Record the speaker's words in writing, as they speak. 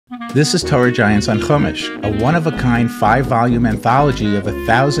This is Torah Giants on Chumash, a one-of-a-kind 5-volume anthology of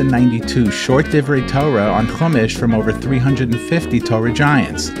 1,092 short divrei Torah on Chumash from over 350 Torah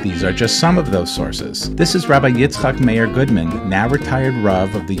Giants. These are just some of those sources. This is Rabbi Yitzchak Meir Goodman, now retired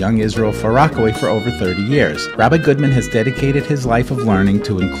Rav of the Young Israel Far Rockaway for over 30 years. Rabbi Goodman has dedicated his life of learning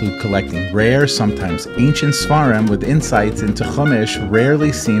to include collecting rare, sometimes ancient Sefarim with insights into Chumash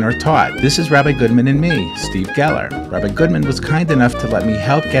rarely seen or taught. This is Rabbi Goodman and me, Steve Geller. Rabbi Goodman was kind enough to let me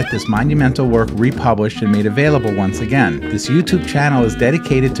help get this monumental work republished and made available once again. This YouTube channel is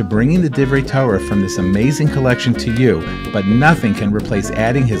dedicated to bringing the divrei Torah from this amazing collection to you, but nothing can replace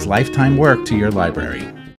adding his lifetime work to your library.